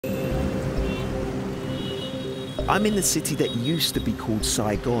I'm in the city that used to be called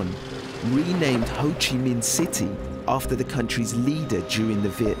Saigon, renamed Ho Chi Minh City after the country's leader during the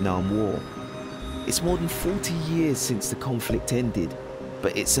Vietnam War. It's more than 40 years since the conflict ended,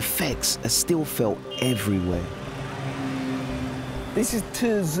 but its effects are still felt everywhere. This is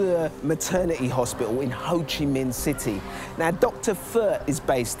Tzu Maternity Hospital in Ho Chi Minh City. Now, Dr. Phu is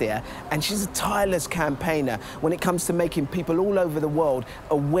based there, and she's a tireless campaigner when it comes to making people all over the world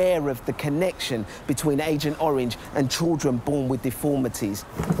aware of the connection between Agent Orange and children born with deformities.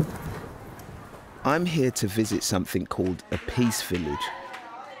 I'm here to visit something called a Peace Village,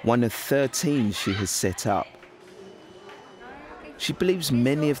 one of 13 she has set up. She believes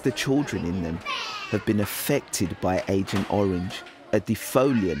many of the children in them have been affected by Agent Orange, a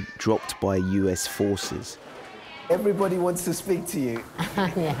defoliant dropped by US forces. Everybody wants to speak to you.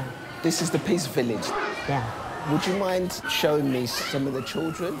 Yeah. This is the Peace Village. Yeah. Would you mind showing me some of the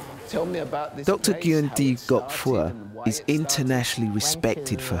children? Tell me about this. Dr. Guru-murthy is internationally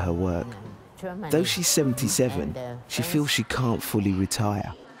respected for her work. Though she's 77, she feels she can't fully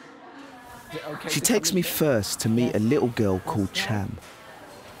retire. She takes me first to meet a little girl called Cham.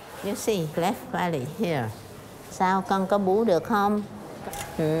 You see, Cleft Valley here. Sao con có bú được không?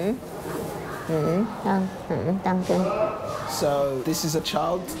 So this is a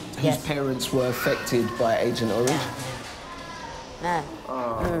child whose parents were affected by Agent Orange?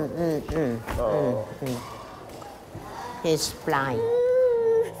 He's blind.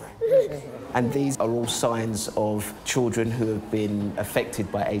 And these are all signs of children who have been affected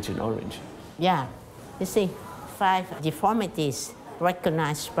by Agent Orange? Yeah. You see, 5 deformities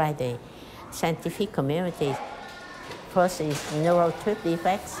recognized by the scientific community. First is neurotype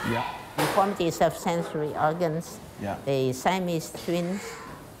defects, deformities of sensory organs, the Siamese twins,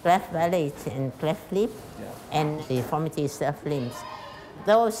 cleft palate and cleft lip, and deformities of limbs.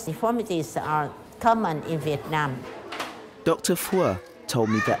 Those deformities are common in Vietnam. Dr. Phu told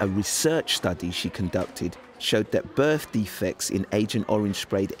me that a research study she conducted showed that birth defects in Agent Orange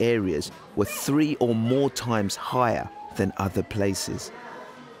sprayed areas were 3 or more times higher than other places.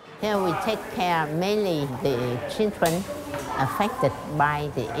 Here we take care mainly the children affected by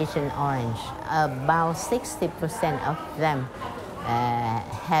the Agent Orange. About 60% of them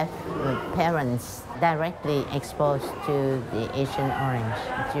have parents directly exposed to the Agent Orange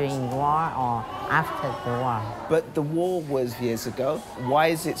during war or after the war. But the war was years ago. Why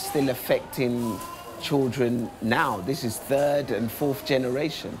is it still affecting children now? This is 3rd and 4th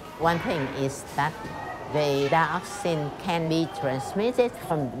generation. One thing is that the dioxin can be transmitted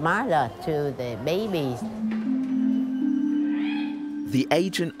from mother to the babies. The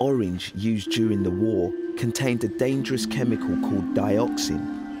Agent Orange used during the war contained a dangerous chemical called dioxin.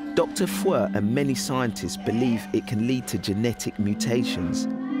 Dr. Phu and many scientists believe it can lead to genetic mutations.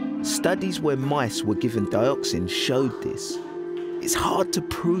 Studies where mice were given dioxin showed this. It's hard to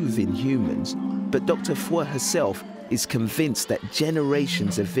prove in humans, but Dr. Phu herself is convinced that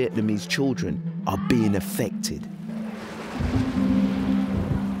generations of Vietnamese children are being affected.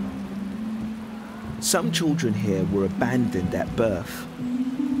 Some children here were abandoned at birth.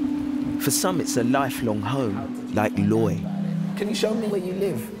 For some, it's a lifelong home, like Loy. Can you show me where you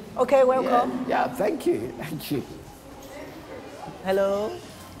live? Okay, welcome. Yeah, thank you, thank you. Hello.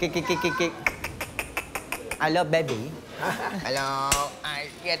 I love baby. Hello, I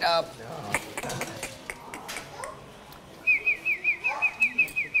get up.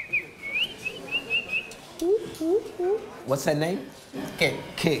 What's her name? Kit.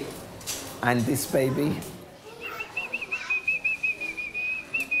 Kit. And this baby?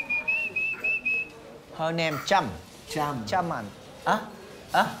 Her name Cham. Cham. Chaman.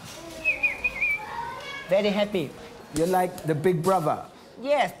 Very happy. You're like the big brother.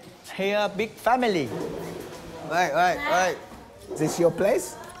 Yes, here big family. Wait. Is this your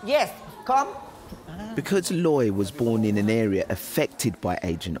place? Yes, come. Because Loy was born in an area affected by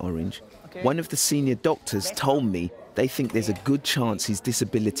Agent Orange, one of the senior doctors told me they think there's a good chance his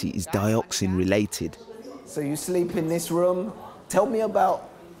disability is dioxin related. So you sleep in this room? Tell me about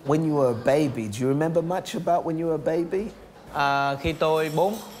when you were a baby. Do you remember much about when you were a baby? Khi tôi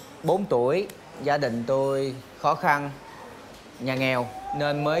 4 tuổi, gia đình tôi khó khăn, nhà nghèo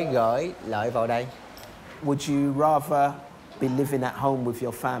nên mới gửi Lợi vào đây. Would you rather be living at home with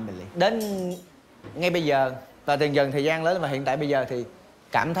your family? Đến ngay bây giờ và dần thời gian lớn và hiện tại bây giờ thì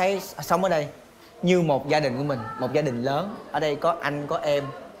cảm thấy sống ở đây như một gia đình của mình, một gia đình lớn. Ở đây có anh, có em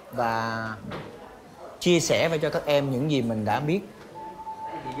và chia sẻ với cho các em những gì mình đã biết.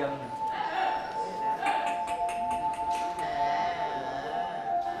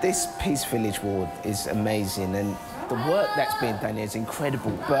 This Peace Village ward is amazing and the work that's being done here is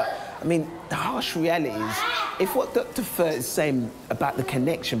incredible. But, I mean, the harsh reality is if what Dr. Fur is saying about the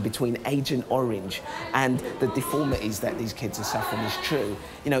connection between Agent Orange and the deformities that these kids are suffering is true,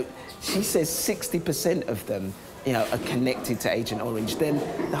 you know, she says 60% of them, you know, are connected to Agent Orange, then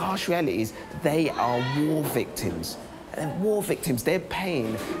the harsh reality is they are war victims. And war victims, they're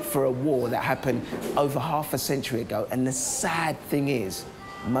paying for a war that happened over half a century ago, and the sad thing is,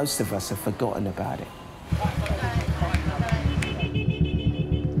 most of us have forgotten about it.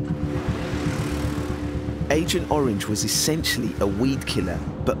 Agent Orange was essentially a weed killer,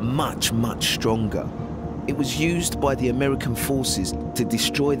 but much, much stronger. It was used by the American forces to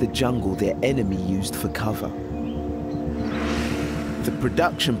destroy the jungle their enemy used for cover. The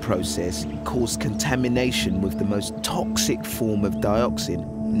production process caused contamination with the most toxic form of dioxin,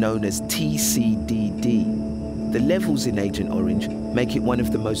 known as TCDD. The levels in Agent Orange make it one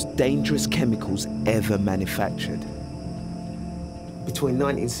of the most dangerous chemicals ever manufactured. Between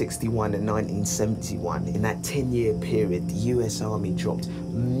 1961 and 1971, in that 10-year period, the US Army dropped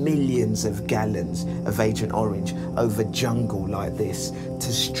millions of gallons of Agent Orange over jungle like this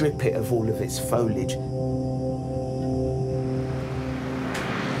to strip it of all of its foliage.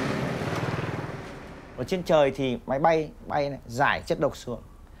 Ở trên trời thì máy bay này, rải chất độc xuống.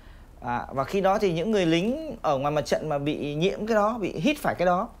 Và khi đó thì những người lính ở ngoài mặt trận mà bị nhiễm cái đó, bị hít phải cái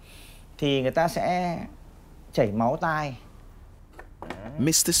đó, thì người ta sẽ chảy máu tai.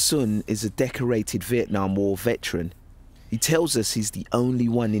 Mr. Sun is a decorated Vietnam War veteran. He tells us he's the only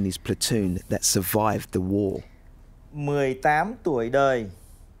one in his platoon that survived the war. 18 tuổi đời,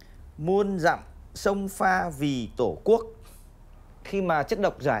 muôn dặm sông pha vì Tổ quốc. Khi mà chất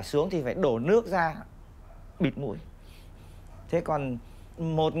độc rải xuống thì phải đổ nước ra bịt mũi. Thế còn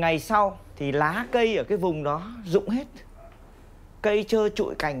một ngày sau thì lá cây ở cái vùng đó rụng hết. Cây trơ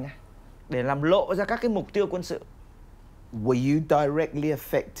trụi cành để làm lộ ra các cái mục tiêu quân sự. Were you directly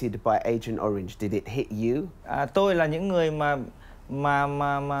affected by Agent Orange? Did it hit you? Tôi là những người mà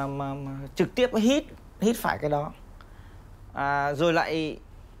trực tiếp hít phải cái đó. Rồi lại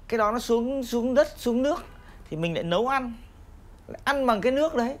cái đó nó xuống đất, xuống nước thì mình lại nấu ăn. Lại ăn bằng cái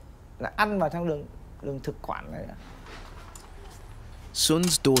nước đấy, là ăn vào trong đường thực quản này.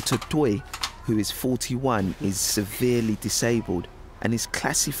 Sun's daughter Thuy, who is 41, is severely disabled and is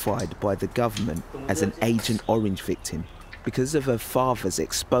classified by the government as an Agent Orange victim because of her father's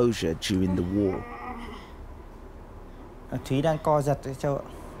exposure during the war. Thúy đang co giật đấy Châu ạ.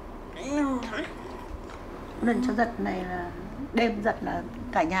 Lần cho giật này là đêm giật là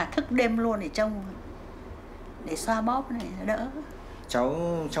cả nhà thức đêm luôn để trông, để xoa bóp này đỡ. Cháu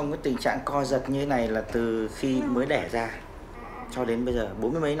trong cái tình trạng co giật như thế này là từ khi mới đẻ ra cho đến bây giờ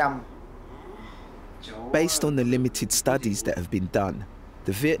 40 mấy năm. Based on the limited studies that have been done,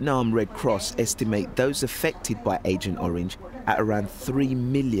 the Vietnam Red Cross estimate those affected by Agent Orange at around 3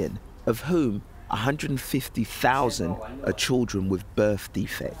 million, of whom 150,000 are children with birth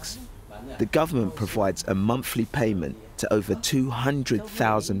defects. The government provides a monthly payment to over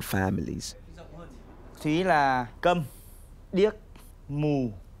 200,000 families. Thúy là câm, điếc,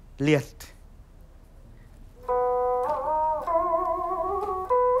 mù, liệt.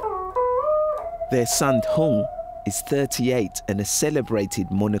 Their son Hung is 38 and a celebrated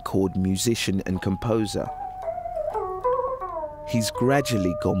monochord musician and composer. He's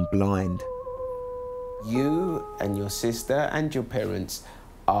gradually gone blind. You and your sister and your parents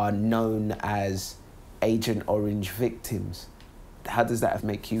are known as Agent Orange victims. How does that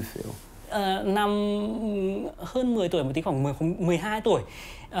make you feel? Năm hơn 10 tuổi, một tí khoảng 12 tuổi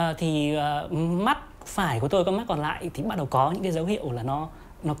thì mắt phải của tôi, con mắt còn lại thì bắt đầu có những cái dấu hiệu là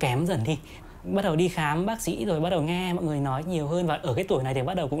nó kém dần đi. Bắt đầu đi khám bác sĩ rồi bắt đầu nghe mọi người nói nhiều hơn, và ở cái tuổi này thì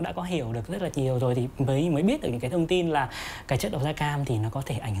bắt đầu cũng đã có hiểu được rất là nhiều rồi, thì mới biết được những cái thông tin là cái chất độc da cam thì nó có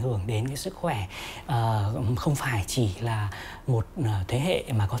thể ảnh hưởng đến cái sức khỏe, không phải chỉ là một thế hệ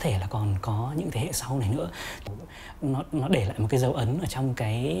mà có thể là còn có những thế hệ sau này nữa. Nó để lại một cái dấu ấn ở trong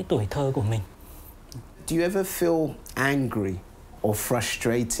cái tuổi thơ của mình. Do you ever feel angry or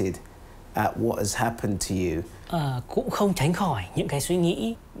frustrated at what has happened to you? Cũng không tránh khỏi những cái suy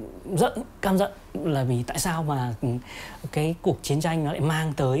nghĩ căm giận, là vì tại sao mà cái cuộc chiến tranh nó lại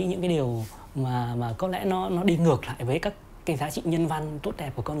mang tới những cái điều mà có lẽ nó đi ngược lại với các cái giá trị nhân văn tốt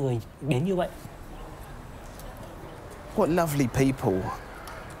đẹp của con người đến như vậy. What lovely people.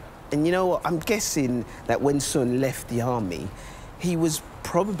 And you know what, I'm guessing that when Sun left the army, he was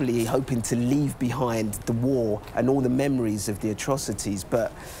probably hoping to leave behind the war and all the memories of the atrocities,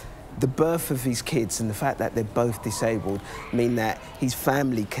 but the birth of his kids and the fact that they're both disabled mean that his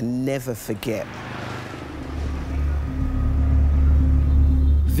family can never forget.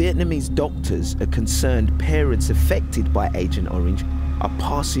 Vietnamese doctors are concerned parents affected by Agent Orange are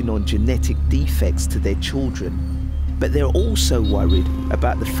passing on genetic defects to their children. But they're also worried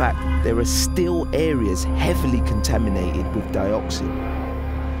about the fact there are still areas heavily contaminated with dioxin.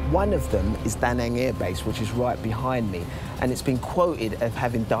 One of them is Da Nang Air Base, which is right behind me, and it's been quoted as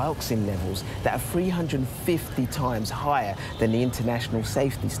having dioxin levels that are 350 times higher than the international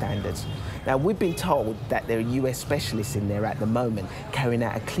safety standards. Now, we've been told that there are US specialists in there at the moment carrying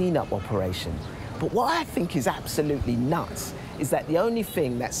out a cleanup operation. But what I think is absolutely nuts is that the only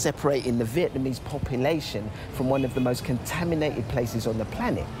thing that's separating the Vietnamese population from one of the most contaminated places on the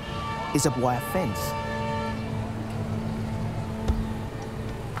planet is a wire fence.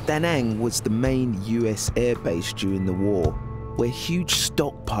 Da Nang was the main US air base during the war, where huge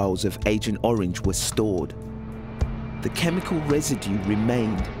stockpiles of Agent Orange were stored. The chemical residue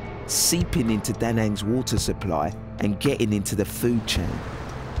remained, seeping into Da Nang's water supply and getting into the food chain.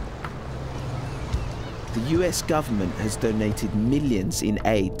 The US government has donated millions in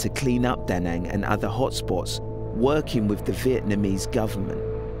aid to clean up Da Nang and other hotspots, working with the Vietnamese government.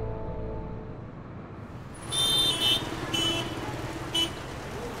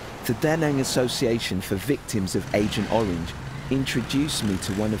 The Da Nang Association for Victims of Agent Orange introduced me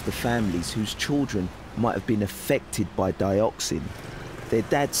to one of the families whose children might have been affected by dioxin. Their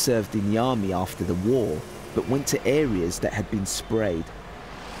dad served in the army after the war, but went to areas that had been sprayed.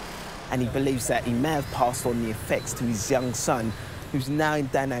 And he believes that he may have passed on the effects to his young son, who's now in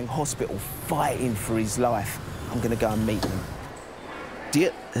Da Nang Hospital fighting for his life. I'm going to go and meet him.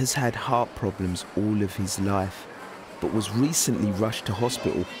 Diep has had heart problems all of his life, but was recently rushed to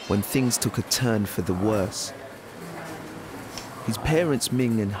hospital when things took a turn for the worse. His parents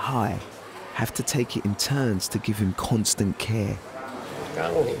Ming and Hai have to take it in turns to give him constant care.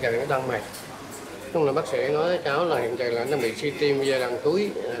 Chung là bác sĩ nói với cháu là hiện tại là nó bị suy tim giai đoạn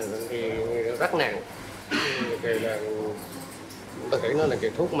cuối thì rất nặng. Thì là bác sĩ nói là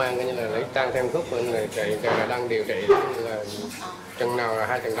cái thuốc mang như là lấy tăng thêm thuốc nên là chạy là đang điều trị là chừng nào là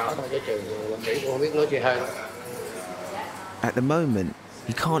 2 tuần đó thôi chứ trừ bác sĩ cũng không biết nói gì hơn. At the moment,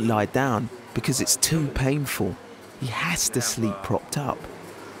 he can't lie down because it's too painful. He has to sleep propped up.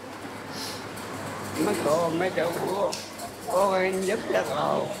 Mấy chỗ có giúp cho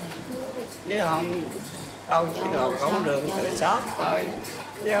cậu. Chứ không chỉ đồ không được tự sót thôi,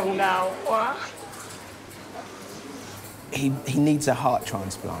 chứ không đau quá. He needs a heart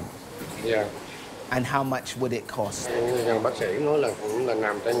transplant. Yeah. And how much would it cost? Bác sĩ nói là cũng là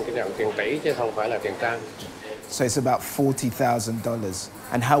nằm trên cái dạng tiền tỷ chứ không phải là tiền trang. So it's about $40,000.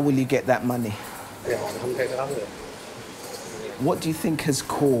 And how will you get that money? Không thể đó được. What do you think has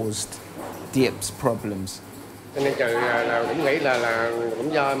caused Diep's problems? Cho nên trời là cũng nghĩ là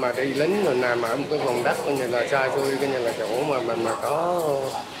cũng do mà đi lính rồi nằm ở một cái vùng đất coi như là xa xôi, coi như là chỗ mà có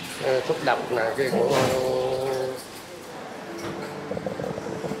thuốc độc này kia của.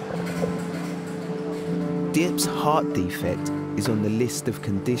 Diep's heart defect is on the list of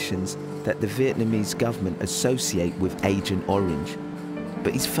conditions that the Vietnamese government associate with Agent Orange,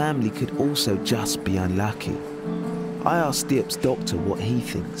 but his family could also just be unlucky. I asked Diep's doctor what he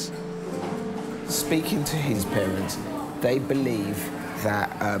thinks. Speaking to his parents, they believe that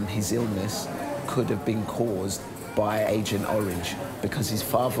his illness could have been caused by Agent Orange because his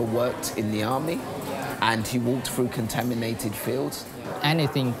father worked in the army and he walked through contaminated fields.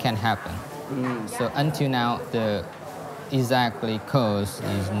 Anything can happen. So until now, the exactly cause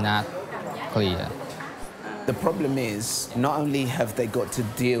is not clear. The problem is, not only have they got to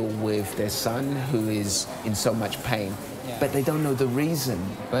deal with their son who is in so much pain, but they don't know the reason.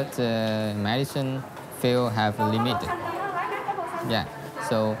 But medicine field have limited. Yeah,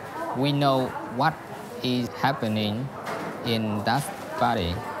 so we know what is happening in that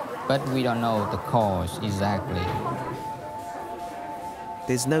body, but we don't know the cause exactly.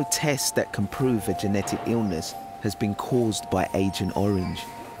 There's no test that can prove a genetic illness has been caused by Agent Orange.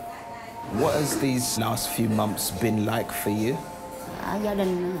 What has these last few months been like for you? Ở gia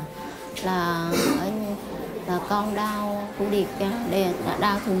đình là con đau phủ điệp,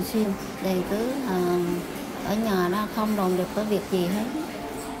 đau thường xuyên, để cứ ở nhà đau không làm được có việc gì hết.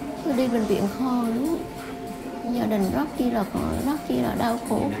 Cứ đi bệnh viện kho nữa. Gia đình rất chi là đau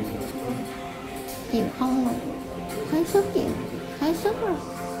khổ. Chịu không rồi, hết sức rồi.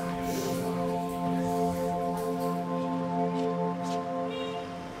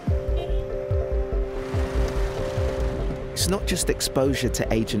 It's not just exposure to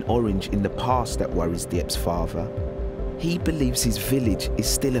Agent Orange in the past that worries Diep's father. He believes his village is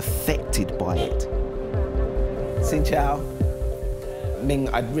still affected by it. Xin chào. Ming,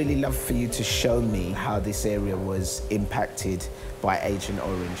 I'd really love for you to show me how this area was impacted by Agent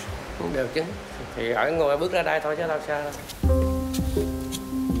Orange. Được chứ. Thì ở ngồi bước ra đây thôi chứ đâu xa đâu.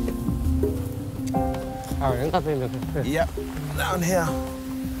 Vẫn có thêm được. Yep, down here.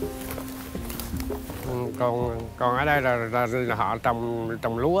 Còn ở đây là họ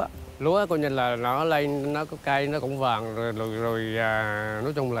trồng lúa coi như là nó lên, nó có cây, nó cũng vàng rồi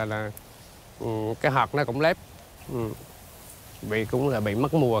nói chung là cái hạt nó cũng lép, cũng là bị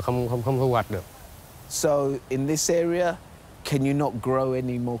mất mùa, không thu hoạch được. So in this area, can you not grow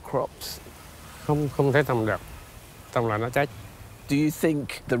any more crops? Không thể trồng được, trồng là nó chết. Do you think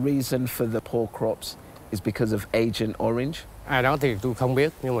the reason for the poor crops is because of Agent Orange? Đó thì tôi không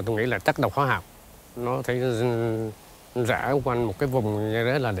biết, nhưng mà tôi nghĩ là chất độc hóa học nó thấy rã quanh một cái vùng như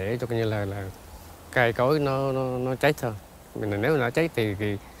thế là để cho coi như là cây cối nó chết thôi. Mình nếu nó chết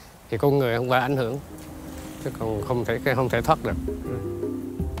thì con người không phải ảnh hưởng, chứ còn không thể thoát được.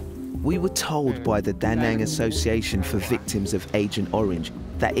 We were told by the Da Nang Association for Victims of Agent Orange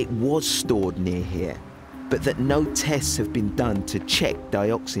that it was stored near here, but that no tests have been done to check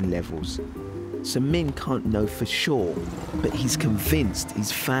dioxin levels. So Min can't know for sure, but he's convinced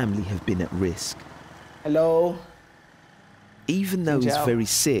his family have been at risk. Hello. Even though he's very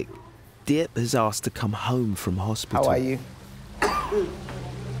sick, Diep has asked to come home from hospital. How are you?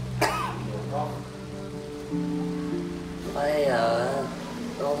 Bây giờ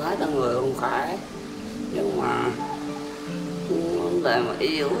tôi thấy con người không khỏe, nhưng mà vấn đề mà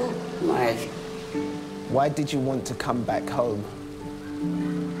yếu mà. Why did you want to come back home?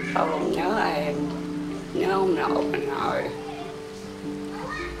 Tôi không nhớ em, nhớ ông nội bà nội.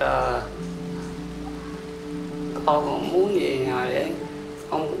 Con còn muốn gì nào để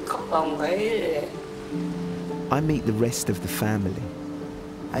không thấy. I meet the rest of the family.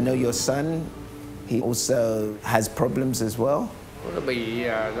 I know your son, he also has problems as well. Nó bị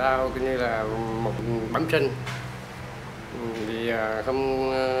đau coi như là một bẩm sinh, vì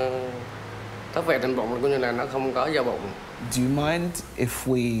không thoát vị thành bụng, coi như là nó không có da bụng. Do you mind if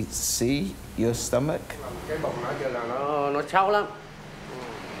we see your stomach? Cái bụng nó kêu là nó xấu lắm.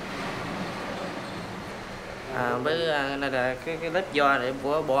 Với là cái lớp da để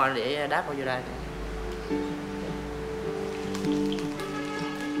của bò để đáp vào vô đây.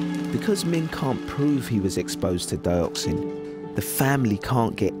 Because Min can't prove he was exposed to dioxin, the family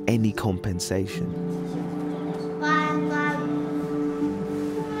can't get any compensation.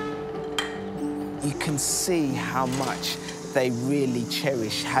 You can see how much they really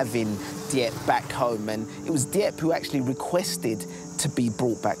cherish having Diep back home, and it was Diep who actually requested to be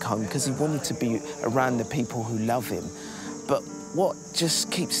brought back home because he wanted to be around the people who love him. But what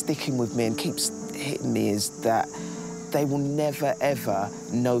just keeps sticking with me and keeps hitting me is that they will never ever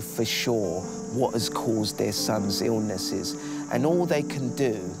know for sure what has caused their son's illnesses, and all they can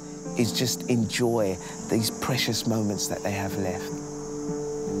do is just enjoy these precious moments that they have left.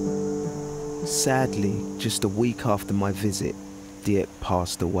 Sadly, just a week after my visit, Diep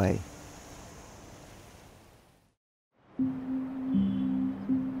passed away.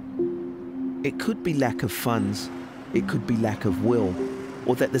 It could be lack of funds, it could be lack of will,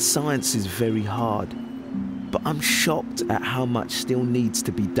 or that the science is very hard. But I'm shocked at how much still needs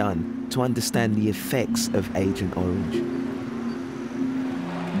to be done to understand the effects of Agent Orange.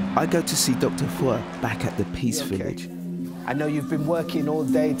 I go to see Dr. Phua back at the Peace Village. I know you've been working all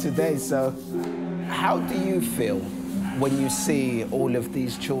day today, so how do you feel when you see all of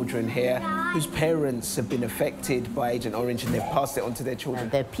these children here whose parents have been affected by Agent Orange and they've passed it on to their children?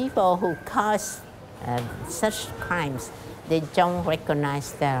 The people who cause such crimes, they don't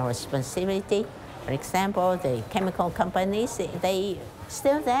recognize their responsibility. For example, the chemical companies, they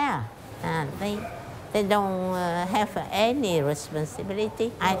still there. They don't have any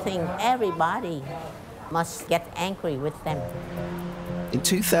responsibility. I think everybody must get angry with them. In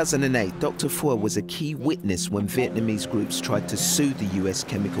 2008, Dr. Phua was a key witness when Vietnamese groups tried to sue the US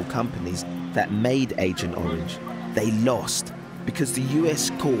chemical companies that made Agent Orange. They lost because the US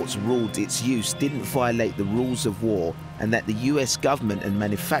courts ruled its use didn't violate the rules of war and that the US government and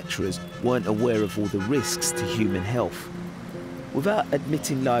manufacturers weren't aware of all the risks to human health. Without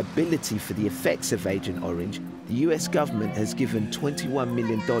admitting liability for the effects of Agent Orange, the US government has given $21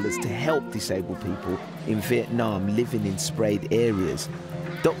 million to help disabled people in Vietnam living in sprayed areas.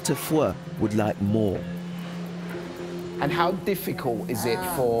 Dr. Phua would like more. And how difficult is it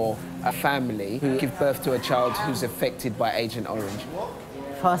for a family who give birth to a child who's affected by Agent Orange?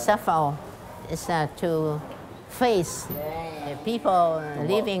 First of all, it's to face the people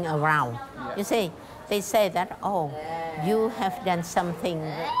living around. You see, they say that, oh, you have done something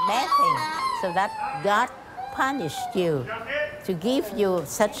bad thing, so that God punished you to give you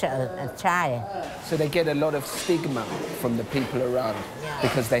such a child. So they get a lot of stigma from the people around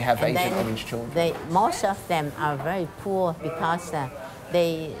because they have Agent Orange children. Most of them are very poor because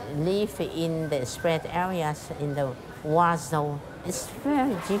They live in the spread areas in the war zone. It's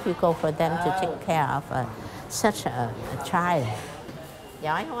very difficult for them to take care of such a child.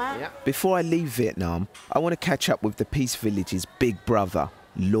 Before I leave Vietnam, I want to catch up with the Peace Village's big brother,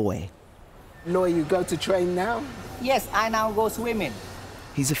 Loy. Loy, you go to train now? Yes, I now go swimming.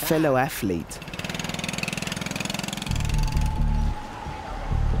 He's a fellow athlete.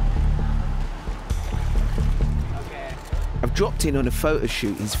 I've dropped in on a photo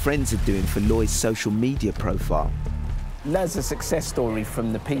shoot his friends are doing for Loy's social media profile. Lo's a success story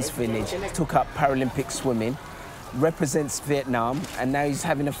from the Peace Village. Took up Paralympic swimming, represents Vietnam, and now he's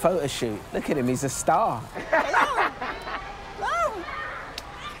having a photo shoot. Look at him, he's a star. Hello. Hello.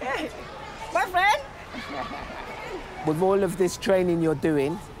 Hey, my friend. With all of this training you're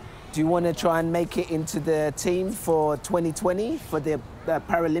doing, do you want to try and make it into the team for 2020, for the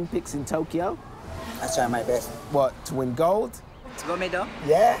Paralympics in Tokyo? I try my best. What, to win gold? Gold medal?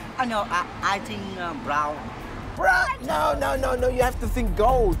 Yeah? No, I think brown. Brown? No, you have to think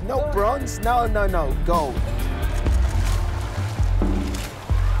gold. No bronze, no, gold.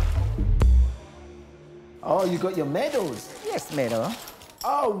 Oh, you got your medals? Yes, medal.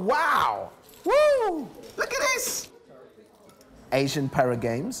 Oh, wow. Woo! Look at this. Asian Para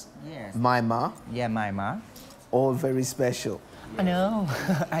Games. Yes. Myanmar. Yeah, Myanmar. All very special. I know,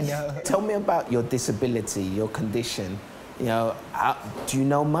 I know. Tell me about your disability, your condition. You know, do you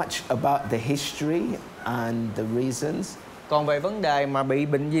know much about the history and the reasons? Còn về vấn đề mà bị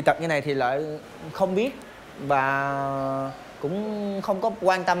bệnh di tật như này thì lại không biết và cũng không có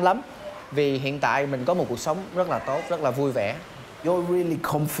quan tâm lắm. Vì hiện tại mình có một cuộc sống rất là tốt, rất là vui vẻ. You're really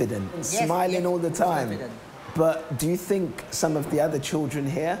confident, smiling all the time. Confident. But do you think some of the other children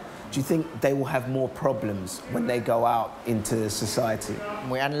here, do you think they will have more problems when they go out into society?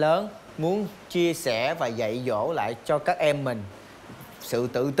 Người anh lớn muốn chia sẻ và dạy dỗ lại cho các em mình sự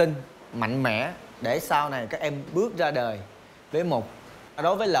tự tin, mạnh mẽ để sau này các em bước ra đời với một.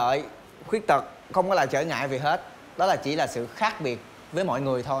 Đối với Lợi, khuyết tật không có là trở ngại gì hết. Đó là chỉ là sự khác biệt với mọi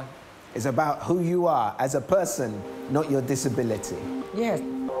người thôi. It's about who you are as a person, not your disability. Yes.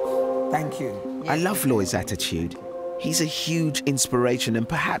 Thank you. I love Loy's attitude. He's a huge inspiration and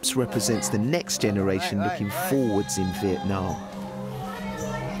perhaps represents the next generation looking forwards in Vietnam.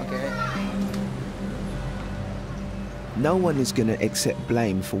 Okay. No one is going to accept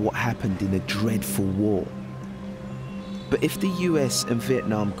blame for what happened in a dreadful war. But if the US and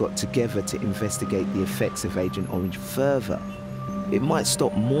Vietnam got together to investigate the effects of Agent Orange further, it might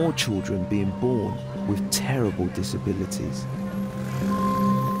stop more children being born with terrible disabilities.